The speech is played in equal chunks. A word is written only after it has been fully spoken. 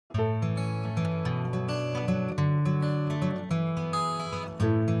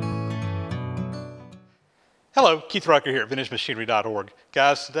Hello, Keith Rucker here at VintageMachinery.org.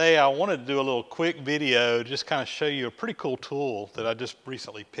 Guys, today I wanted to do a little quick video to just kind of show you a pretty cool tool that I just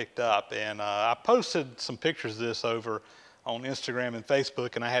recently picked up. And I posted some pictures of this over on Instagram and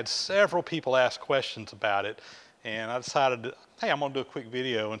Facebook, and I had several people ask questions about it. And I decided, hey, I'm going to do a quick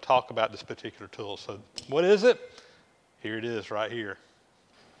video and talk about this particular tool. So what is it? Here it is right here.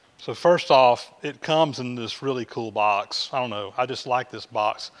 So first off, it comes in this really cool box. I don't know, I just like this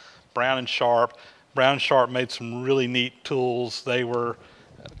box. Brown Sharpe. Brown Sharpe made some really neat tools. They were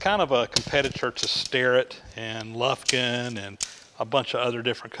kind of a competitor to Starrett and Lufkin and a bunch of other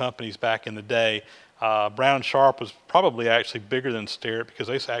different companies back in the day. Brown Sharpe was probably actually bigger than Starrett because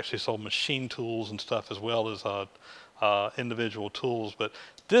they actually sold machine tools and stuff as well as individual tools. But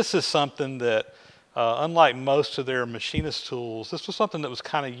this is something that, unlike most of their machinist tools, this was something that was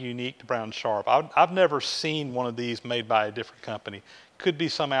kind of unique to Brown Sharpe. I've never seen one of these made by a different company. Could be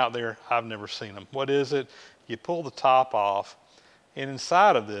some out there, I've never seen them. What is it? You pull the top off, and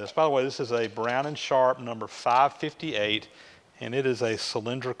inside of this, by the way, this is a Brown Sharpe number 558, and it is a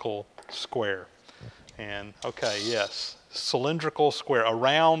cylindrical square. And okay, yes, cylindrical square, a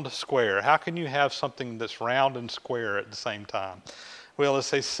round square. How can you have something that's round and square at the same time? Well,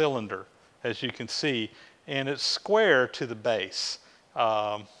 it's a cylinder, as you can see, and it's square to the base.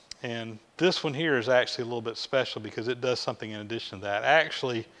 And this one here is actually a little bit special because it does something in addition to that.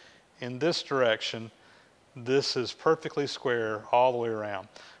 Actually, in this direction, this is perfectly square all the way around.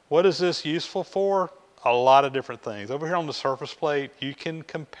 What is this useful for? A lot of different things. Over here on the surface plate, you can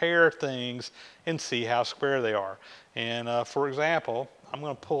compare things and see how square they are. And for example, I'm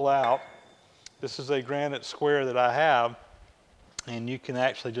going to pull out, this is a granite square that I have, and you can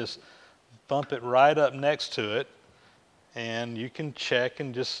actually just bump it right up next to it, and you can check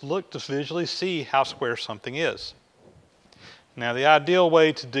and just look to visually see how square something is. Now the ideal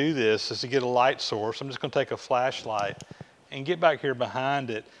way to do this is to get a light source. I'm just going to take a flashlight and get back here behind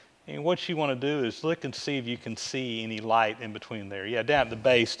it, and what you want to do is look and see if you can see any light in between there. Yeah, down at the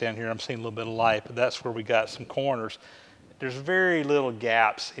base down here I'm seeing a little bit of light, but that's where we got some corners. There's very little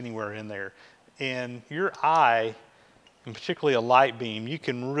gaps anywhere in there, and your eye, and particularly a light beam, you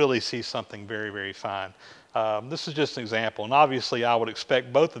can really see something very, very fine. This is just an example, and obviously I would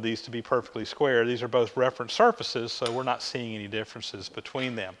expect both of these to be perfectly square. These are both reference surfaces, so we're not seeing any differences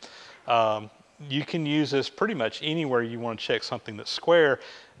between them. You can use this pretty much anywhere you want to check something that's square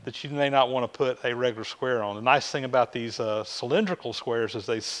that you may not want to put a regular square on. The nice thing about these cylindrical squares is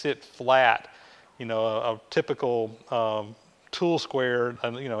they sit flat. You know, a typical tool square,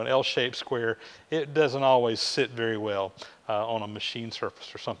 you know, an L-shaped square, it doesn't always sit very well on a machine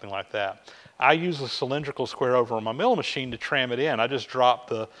surface or something like that. I use a cylindrical square over on my mill machine to tram it in. I just drop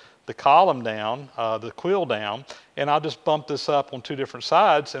the column down, the quill down, and I'll just bump this up on two different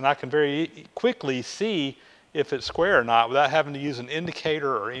sides, and I can very quickly see if it's square or not without having to use an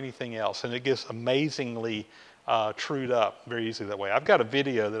indicator or anything else, and it gets amazingly trued up very easily that way. I've got a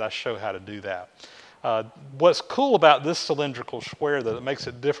video that I show how to do that. What's cool about this cylindrical square that makes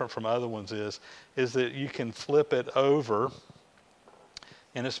it different from other ones is that you can flip it over,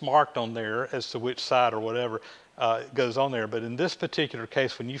 and it's marked on there as to which side or whatever goes on there. But in this particular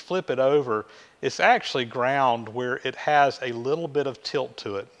case, when you flip it over, it's actually ground where it has a little bit of tilt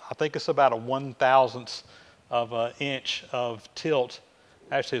to it. I think it's about a 1/1000th of an inch of tilt.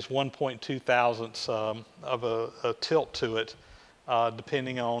 Actually, it's 1.2 thousandths of a tilt to it,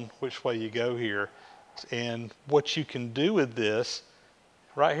 depending on which way you go here. And what you can do with this,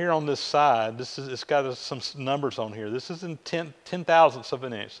 right here on this side, it's got some numbers on here. This is in 10 thousandths of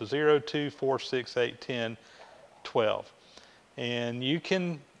an inch, so 0, 2, 4, 6, 8, 10, 12. And you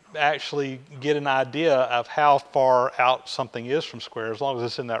can actually get an idea of how far out something is from square, as long as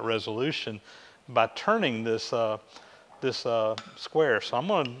it's in that resolution, by turning this square. So I'm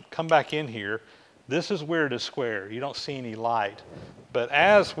going to come back in here. This is where it is square. You don't see any light. But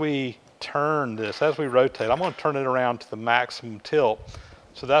as we turn this, as we rotate, I'm going to turn it around to the maximum tilt.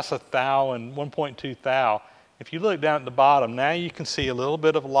 So that's 1 thou and 1.2 thou. If you look down at the bottom, now you can see a little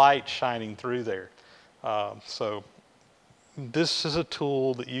bit of light shining through there. So this is a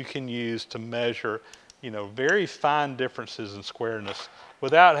tool that you can use to measure, you know, very fine differences in squareness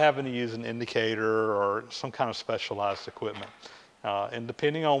without having to use an indicator or some kind of specialized equipment. And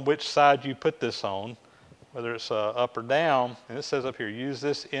depending on which side you put this on, whether it's up or down, and it says up here, use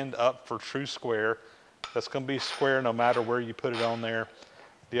this end up for true square. That's going to be square no matter where you put it on there.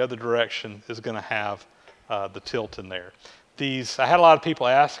 The other direction is going to have the tilt in there. I had a lot of people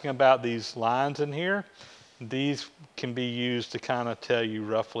asking about these lines in here. These can be used to kind of tell you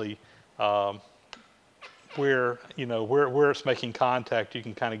roughly where it's making contact. You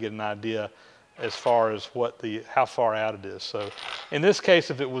can kind of get an idea as far as how far out it is. So in this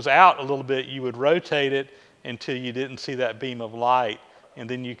case, if it was out a little bit, you would rotate it until you didn't see that beam of light, and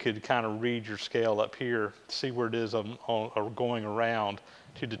then you could kind of read your scale up here, see where it is going around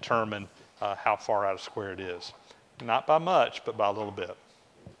to determine how far out of square it is. Not by much, but by a little bit.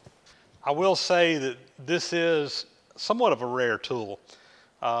 I will say that this is somewhat of a rare tool.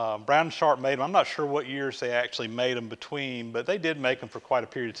 Brown Sharpe made them. I'm not sure what years they actually made them between, but they did make them for quite a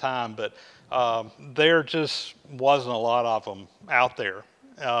period of time. But there just wasn't a lot of them out there,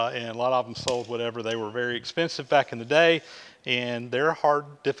 and a lot of them sold whatever. They were very expensive back in the day, and they're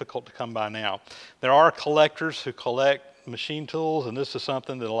difficult to come by now. There are collectors who collect machine tools, and this is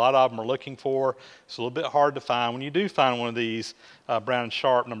something that a lot of them are looking for. It's a little bit hard to find. When you do find one of these Brown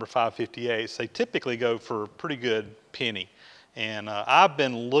Sharpe number 558s, they typically go for a pretty good penny. And I've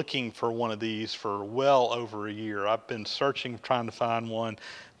been looking for one of these for well over a year. I've been searching, trying to find one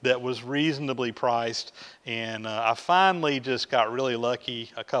that was reasonably priced, and I finally just got really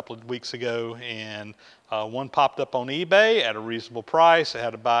lucky a couple of weeks ago, and one popped up on eBay at a reasonable price. I had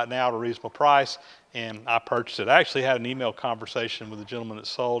to buy it now at a reasonable price, and I purchased it. I actually had an email conversation with the gentleman that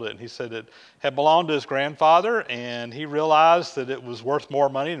sold it, and he said it had belonged to his grandfather, and he realized that it was worth more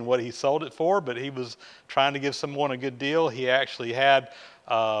money than what he sold it for, but he was trying to give someone a good deal. He actually had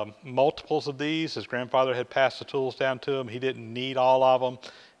multiples of these. His grandfather had passed the tools down to him. He didn't need all of them,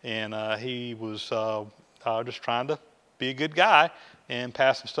 and he was just trying to be a good guy and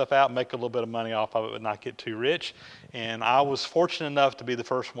pass some stuff out and make a little bit of money off of it but not get too rich. And I was fortunate enough to be the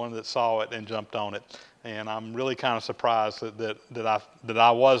first one that saw it and jumped on it. And I'm really kind of surprised that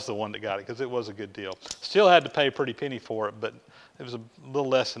I was the one that got it, because it was a good deal. Still had to pay a pretty penny for it, but it was a little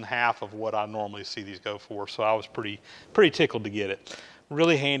less than half of what I normally see these go for. So I was pretty tickled to get it.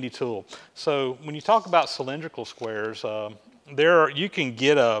 Really handy tool. So when you talk about cylindrical squares, you can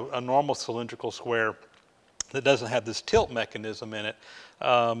get a normal cylindrical square that doesn't have this tilt mechanism in it,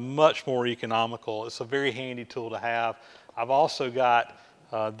 much more economical. It's a very handy tool to have. I've also got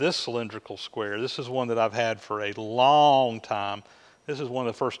this cylindrical square. This is one that I've had for a long time. This is one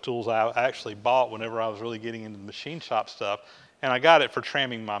of the first tools I actually bought whenever I was really getting into the machine shop stuff. And I got it for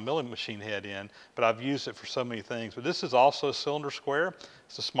tramming my milling machine head in, but I've used it for so many things. But this is also a cylinder square.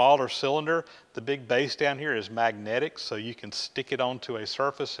 It's a smaller cylinder. The big base down here is magnetic, so you can stick it onto a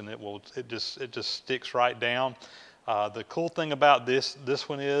surface and it just sticks right down. The cool thing about this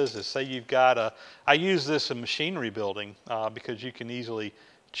one is say you've got I use this in machinery building because you can easily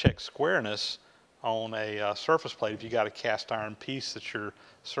check squareness on a surface plate if you got a cast iron piece that you're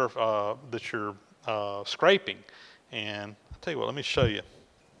scraping. And tell you what, let me show you.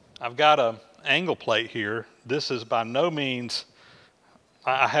 I've got an angle plate here. This is by no means,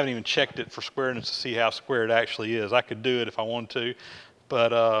 I haven't even checked it for squareness to see how square it actually is. I could do it if I wanted to,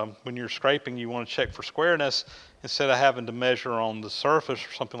 but when you're scraping, you want to check for squareness. Instead of having to measure on the surface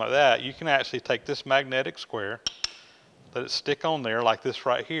or something like that, you can actually take this magnetic square, let it stick on there like this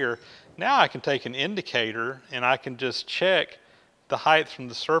right here. Now I can take an indicator and I can just check the height from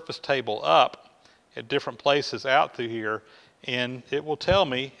the surface table up at different places out through here, and it will tell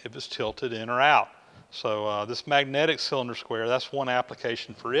me if it's tilted in or out. So this magnetic cylinder square, that's one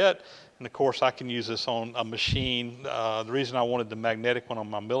application for it. And of course I can use this on a machine. The reason I wanted the magnetic one on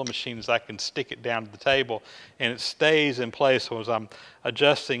my milling machine is I can stick it down to the table and it stays in place. So as I'm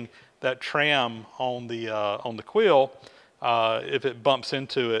adjusting that tram on the quill, if it bumps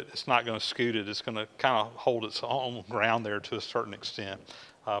into it, it's not going to scoot it. It's going to kind of hold its own ground there to a certain extent.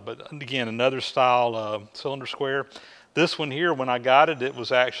 But again, another style cylinder square. This one here, when I got it, it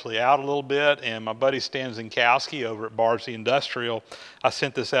was actually out a little bit, and my buddy Stan Zinkowski over at Bardsley Industrial, I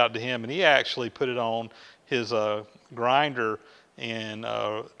sent this out to him, and he actually put it on his grinder and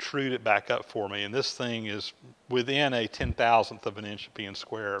trued it back up for me. And this thing is within a 10,000th of an inch of being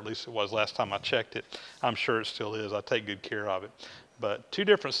square, at least it was last time I checked it. I'm sure it still is. I take good care of it. But two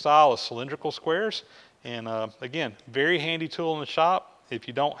different styles of cylindrical squares, and again, very handy tool in the shop. If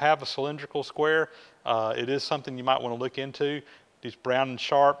you don't have a cylindrical square, it is something you might want to look into. These Brown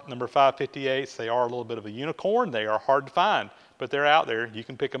Sharpe number 558s, they are a little bit of a unicorn. They are hard to find, but they're out there. You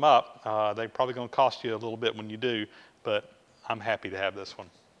can pick them up. They're probably going to cost you a little bit when you do, but I'm happy to have this one.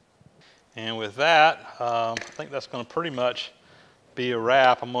 And with that, I think that's going to pretty much be a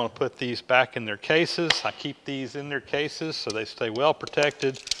wrap. I'm going to put these back in their cases. I keep these in their cases so they stay well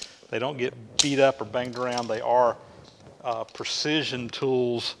protected. They don't get beat up or banged around. They are precision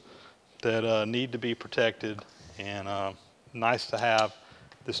tools that need to be protected, and nice to have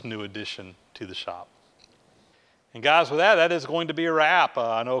this new addition to the shop. And guys, with that is going to be a wrap.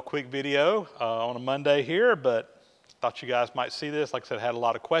 I know a quick video on a Monday here, but thought you guys might see this. Like I said, I had a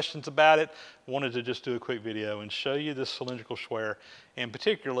lot of questions about it. Wanted to just do a quick video and show you this cylindrical square, and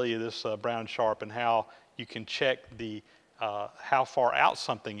particularly this Brown Sharpe, and how you can check the how far out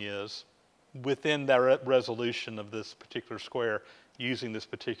something is within the resolution of this particular square using this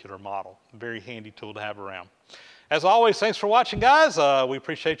particular model. Very handy tool to have around. As always, thanks for watching, guys. We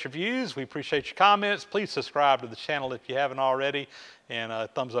appreciate your views. We appreciate your comments. Please subscribe to the channel if you haven't already, and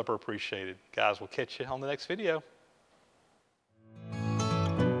thumbs up are appreciated. Guys, we'll catch you on the next video.